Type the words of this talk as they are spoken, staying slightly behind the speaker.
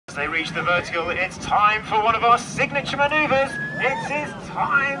As they reach the vertical, it's time for one of our signature maneuvers. It is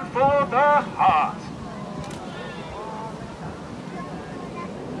time for the heart.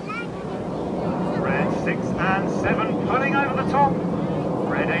 Red 6 and 7 pulling over the top.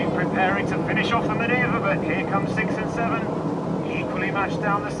 Red 8 preparing to finish off the maneuver, but here comes 6 and 7, equally matched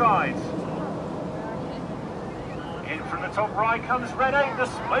down the sides. In from the top right comes Red 8, the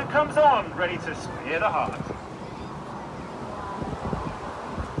smoke comes on, ready to spear the heart.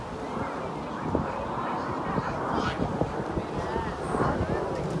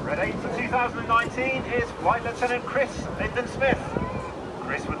 Red 8 for 2019 is Flight Lieutenant Chris Linden-Smith.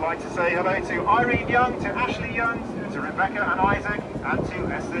 Chris would like to say hello to Irene Young, to Ashley Young, to Rebecca and Isaac, and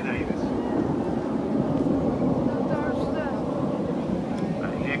to Esther Davis.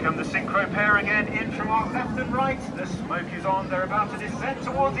 And here come the synchro pair again, in from our left and right. The smoke is on, they're about to descend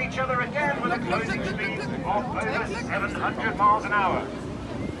towards each other again with a closing speed of over 700 miles an hour.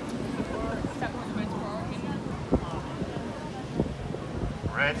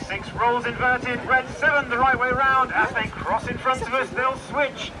 Red 6 rolls inverted, Red 7 the right way round. As they cross in front of us, they'll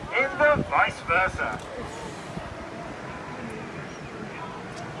switch in the vice versa.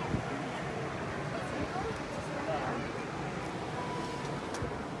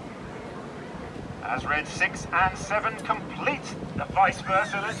 As Red 6 and 7 complete the vice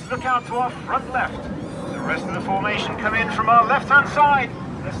versa, let's look out to our front left. The rest of the formation come in from our left-hand side.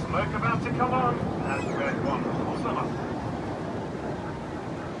 The smoke about to come on as Red 1 pulls them up.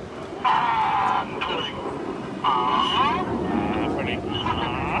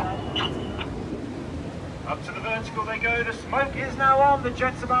 Up to the vertical they go, the smoke is now on, the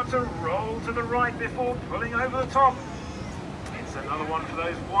jet's about to roll to the right before pulling over the top. It's another one for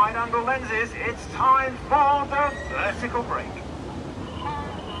those wide angle lenses, it's time for the vertical brake.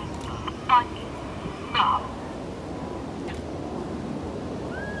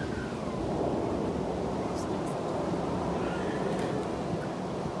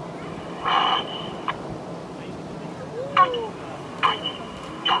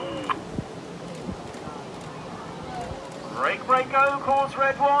 Brake, brake, go, calls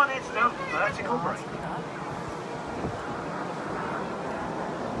Red 1, it's the vertical brake.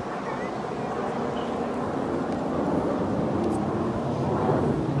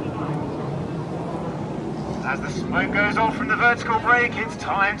 As the smoke goes off from the vertical brake, it's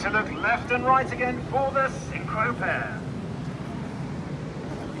time to look left and right again for the synchro pair.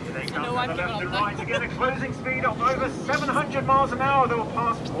 Here they come from the left and right again, a closing speed of over 700 miles an hour. They will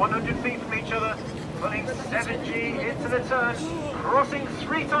pass 100 feet from each other, pulling 7G into the turn, crossing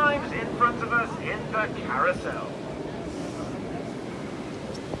 3 times in front of us in the carousel.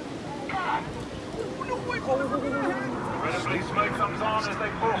 Red and blue smoke comes on as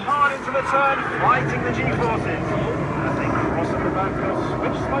they pull hard into the turn, fighting the G-forces. As they cross at the back, they'll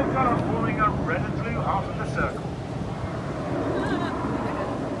switch smoke colour, forming a red and blue half of the circle.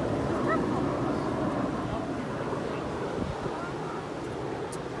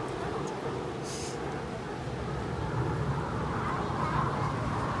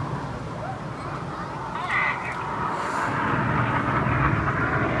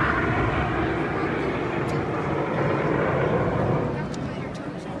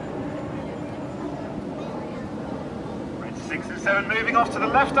 Red 6 and 7 moving off to the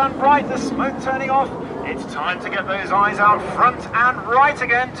left and right, the smoke turning off. It's time to get those eyes out front and right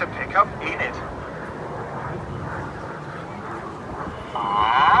again to pick up Enid.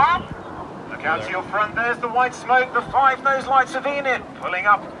 Look out to your front, there's the white smoke, the 5 nose lights of Enid pulling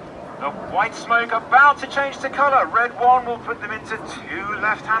up. The white smoke about to change to colour. Red 1 will put them into 2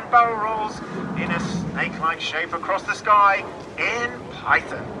 left-hand barrel rolls in a snake-like shape across the sky in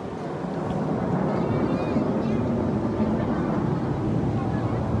Python.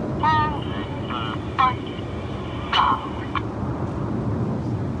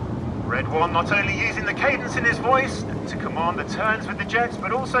 Red 1 not only using the cadence in his voice to command the turns with the jets,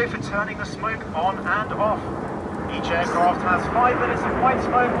 but also for turning the smoke on and off. Each aircraft has 5 minutes of white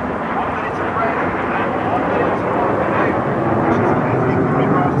smoke, 1 minute of red, and 1 minute of blue, which is carefully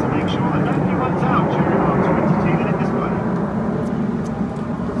choreographed to make sure that nobody runs out during our 22-minute display.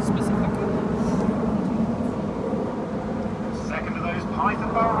 Second of those Python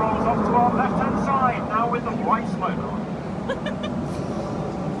barrel rolls off to our left-hand side, now with the white smoke on.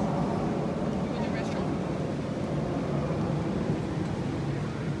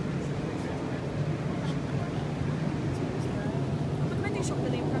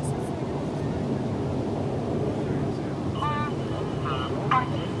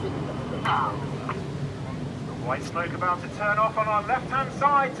 White smoke about to turn off on our left-hand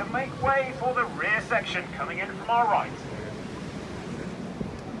side to make way for the rear section coming in from our right.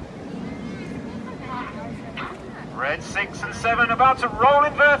 Red 6 and 7 about to roll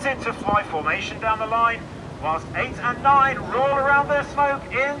inverted to fly formation down the line, whilst 8 and 9 roll around their smoke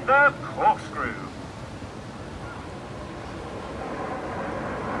in the corkscrew.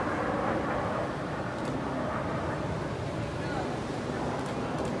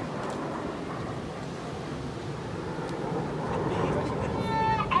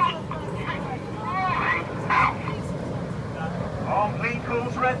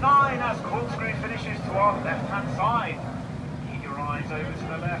 Calls red 9 as corkscrew finishes to our left-hand side. Keep your eyes over to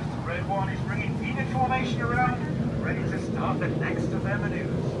the left. Red 1 is bringing even formation around, ready to start the next of their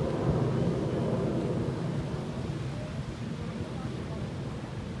manoeuvres.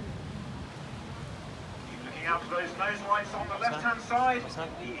 Keep looking out for those nose lights on the left-hand side.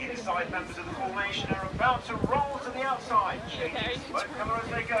 The inside members of the formation are about to roll to the outside, changing smoke colour as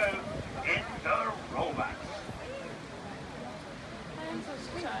they go in the rollbacks.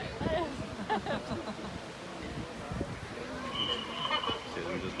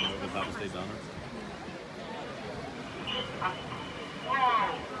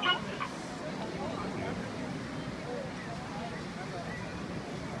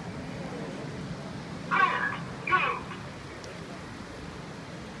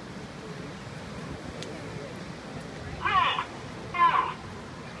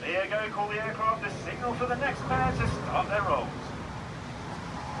 Clear go, call the aircraft a signal for the next pair to start their rolls.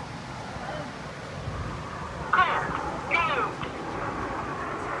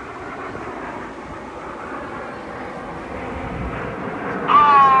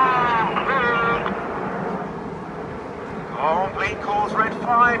 Complete calls red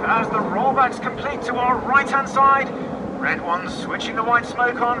 5 as the rollbacks complete to our right-hand side. Red 1 switching the white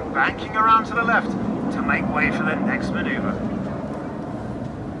smoke on, banking around to the left to make way for the next manoeuvre.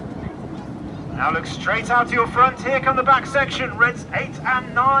 Now look straight out to your front. Here come the back section. Reds 8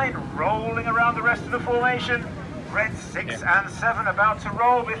 and 9 rolling around the rest of the formation. Reds 6 and 7 about to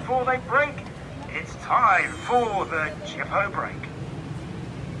roll before they break. It's time for the Jippo break.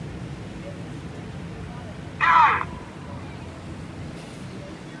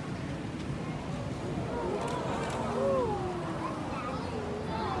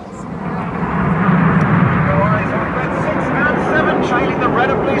 Trailing the red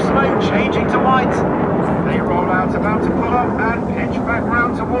and blue smoke, changing to white. They roll out, about to pull up and pitch back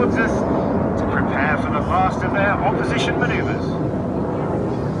round towards us to prepare for the last of their opposition manoeuvres.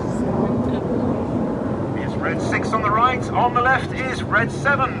 It's red 6 on the right, on the left is red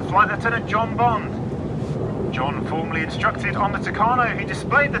 7, Flight Lieutenant John Bond. John formerly instructed on the Tucano. He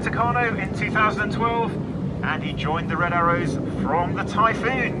displayed the Tucano in 2012 and he joined the Red Arrows from the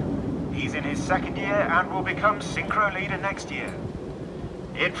Typhoon. He's in his second year and will become synchro leader next year.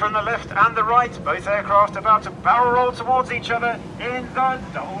 In from the left and the right, both aircraft about to barrel roll towards each other in the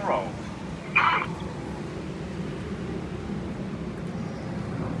double roll.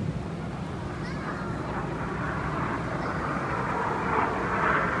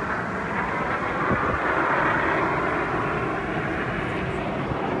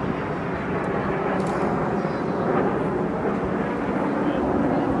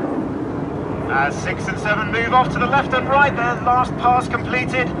 As 6 and 7 move off to the left and right, their last pass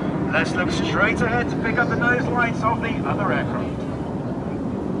completed. Let's look straight ahead to pick up the nose lights of the other aircraft.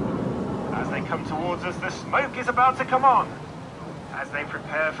 As they come towards us, the smoke is about to come on as they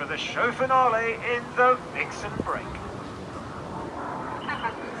prepare for the show finale in the Vixen break.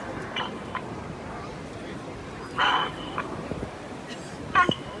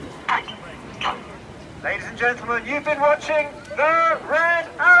 Ladies and gentlemen, you've been watching the Red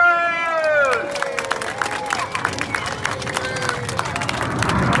Arrows!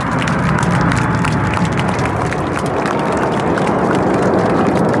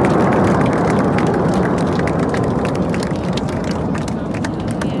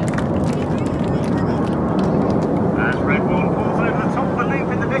 As Red 1 pulls over the top of the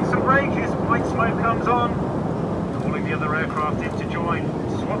loop in the Vixen break, his white smoke comes on, calling the other aircraft in to join,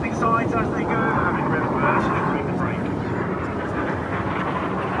 swapping sides as they go, having reversed between the break.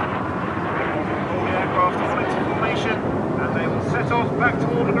 All the aircraft fall into formation, and they will set off back to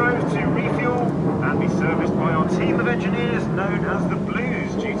Aldergrove to refuel and be serviced by our team of engineers known as the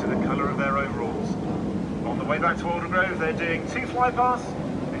Blues due to the colour of their overalls. On the way back to Aldergrove, they're doing 2 flypasts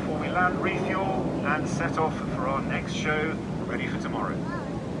before we land, refuel and set off for our next show, ready for tomorrow.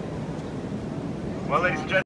 Well, ladies and gentlemen,